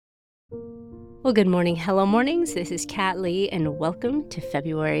Well, good morning. Hello, mornings. This is Kat Lee, and welcome to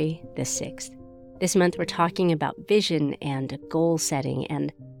February the 6th. This month, we're talking about vision and goal setting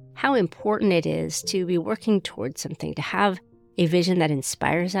and how important it is to be working towards something, to have a vision that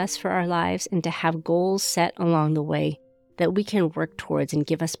inspires us for our lives, and to have goals set along the way that we can work towards and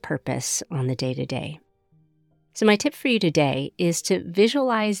give us purpose on the day-to-day. So my tip for you today is to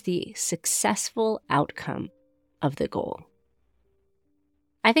visualize the successful outcome of the goal.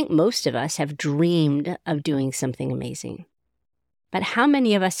 I think most of us have dreamed of doing something amazing. But how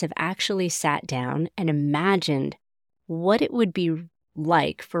many of us have actually sat down and imagined what it would be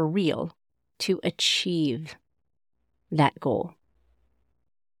like for real to achieve that goal?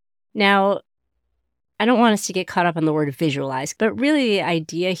 Now, I don't want us to get caught up on the word visualize, but really the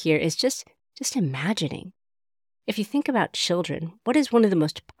idea here is just imagining. If you think about children, what is one of the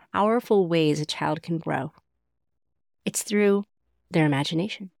most powerful ways a child can grow? It's through their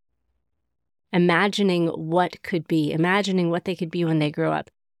imagination. Imagining what could be, imagining what they could be when they grow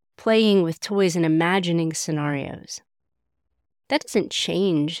up, playing with toys and imagining scenarios. That doesn't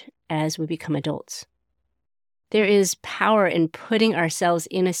change as we become adults. There is power in putting ourselves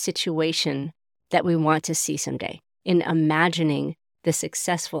in a situation that we want to see someday, in imagining the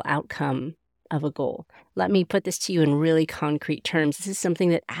successful outcome of a goal. Let me put this to you in really concrete terms. This is something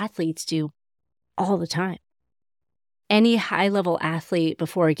that athletes do all the time. Any high-level athlete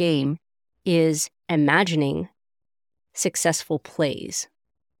before a game is imagining successful plays,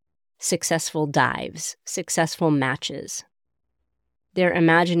 successful dives, successful matches. They're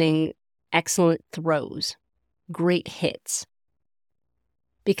imagining excellent throws, great hits,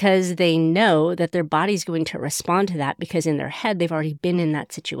 because they know that their body's going to respond to that because in their head, they've already been in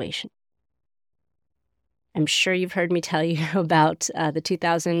that situation. I'm sure you've heard me tell you about the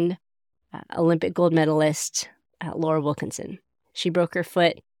 2000 Olympic gold medalist, Laura Wilkinson. She broke her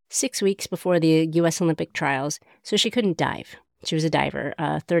foot 6 weeks before the U.S. Olympic trials, so she couldn't dive. She was a diver,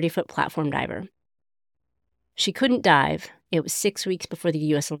 a 30-foot platform diver. She couldn't dive. It was 6 weeks before the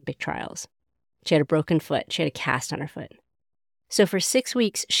U.S. Olympic trials. She had a broken foot. She had a cast on her foot. So for 6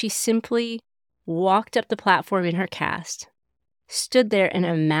 weeks, she simply walked up the platform in her cast, stood there and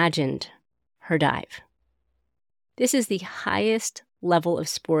imagined her dive. This is the highest level of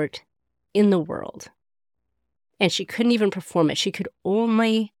sport in the world. And she couldn't even perform it. She could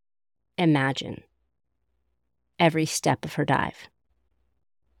only imagine every step of her dive.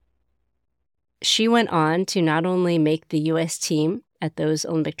 She went on to not only make the U.S. team at those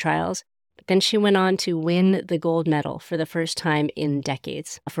Olympic trials, but then she went on to win the gold medal for the first time in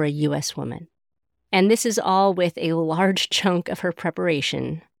decades for a U.S. woman. And this is all with a large chunk of her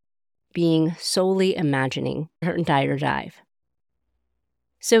preparation being solely imagining her entire dive.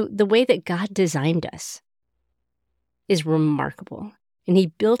 So the way that God designed us is remarkable. And he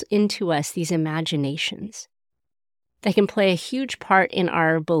built into us these imaginations that can play a huge part in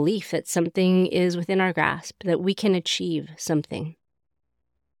our belief that something is within our grasp, that we can achieve something.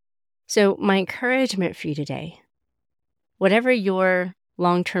 So my encouragement for you today, whatever your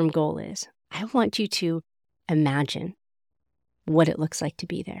long-term goal is, I want you to imagine what it looks like to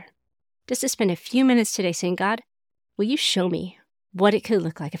be there. Just to spend a few minutes today saying, God, will you show me what it could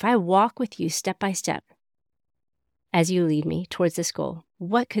look like if I walk with you step by step as you lead me towards this goal?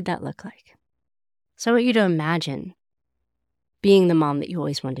 What could that look like? So I want you to imagine being the mom that you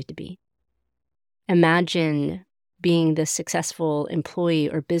always wanted to be. Imagine being the successful employee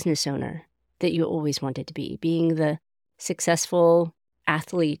or business owner that you always wanted to be, being the successful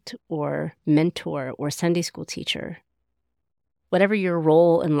athlete or mentor or Sunday school teacher. Whatever your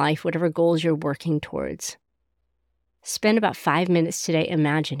role in life, whatever goals you're working towards, spend about 5 minutes today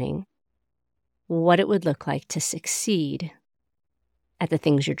imagining what it would look like to succeed at the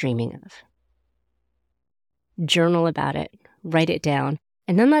things you're dreaming of. Journal about it, write it down,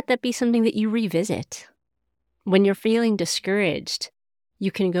 and then let that be something that you revisit. When you're feeling discouraged,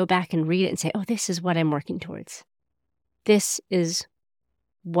 you can go back and read it and say, oh, this is what I'm working towards. This is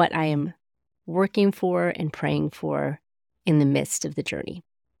what I am working for and praying for in the midst of the journey.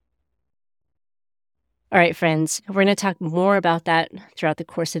 All right, friends, we're going to talk more about that throughout the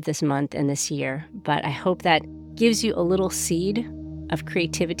course of this month and this year, but I hope that gives you a little seed of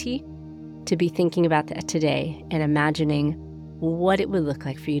creativity to be thinking about that today and imagining what it would look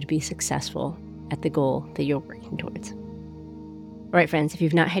like for you to be successful at the goal that you're working towards. All right, friends, if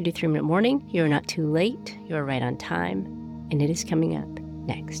you've not had your 3-minute morning, you're not too late, you're right on time, and it is coming up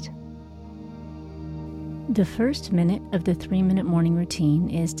next. The first minute of the 3-minute morning routine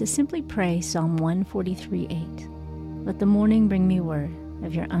is to simply pray Psalm 143:8. Let the morning bring me word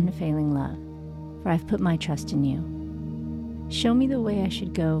of your unfailing love, for I've put my trust in you. Show me the way I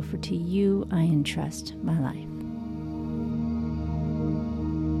should go, for to you I entrust my life.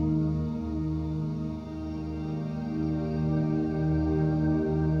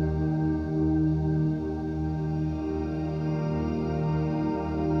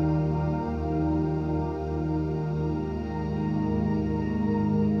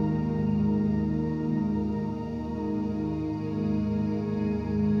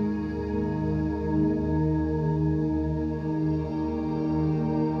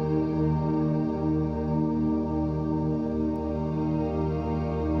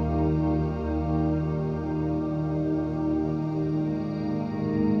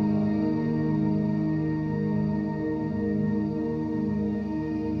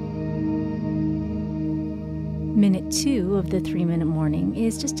 Minute 2 of the 3-minute morning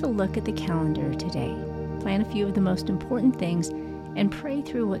is just to look at the calendar today. Plan a few of the most important things and pray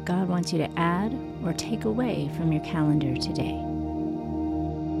through what God wants you to add or take away from your calendar today.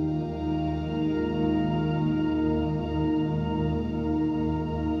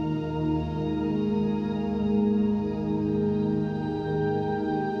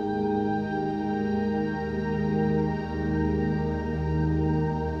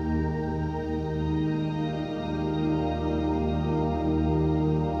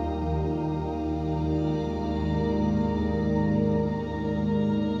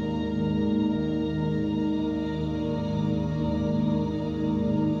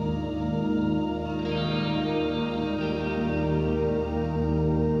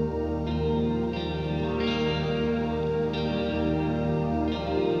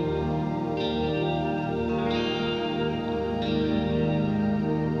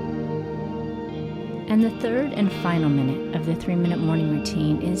 And the third and final minute of the 3-minute morning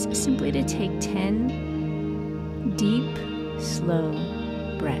routine is simply to take 10 deep, slow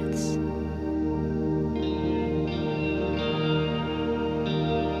breaths.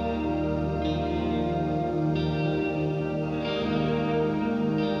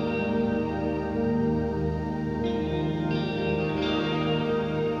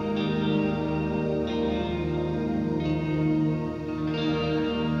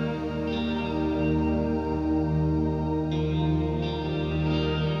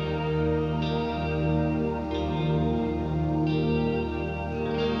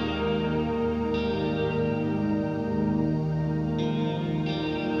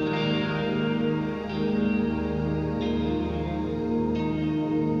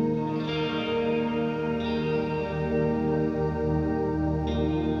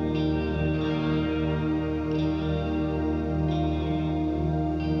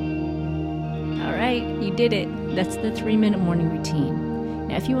 You did it. That's the 3-minute morning routine.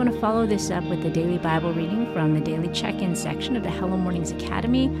 Now, if you want to follow this up with the daily Bible reading from the daily check-in section of the Hello Mornings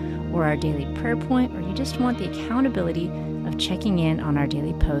Academy, or our daily prayer point, or you just want the accountability of checking in on our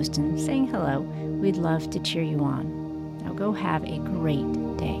daily post and saying hello, we'd love to cheer you on. Now go have a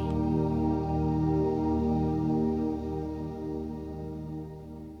great day.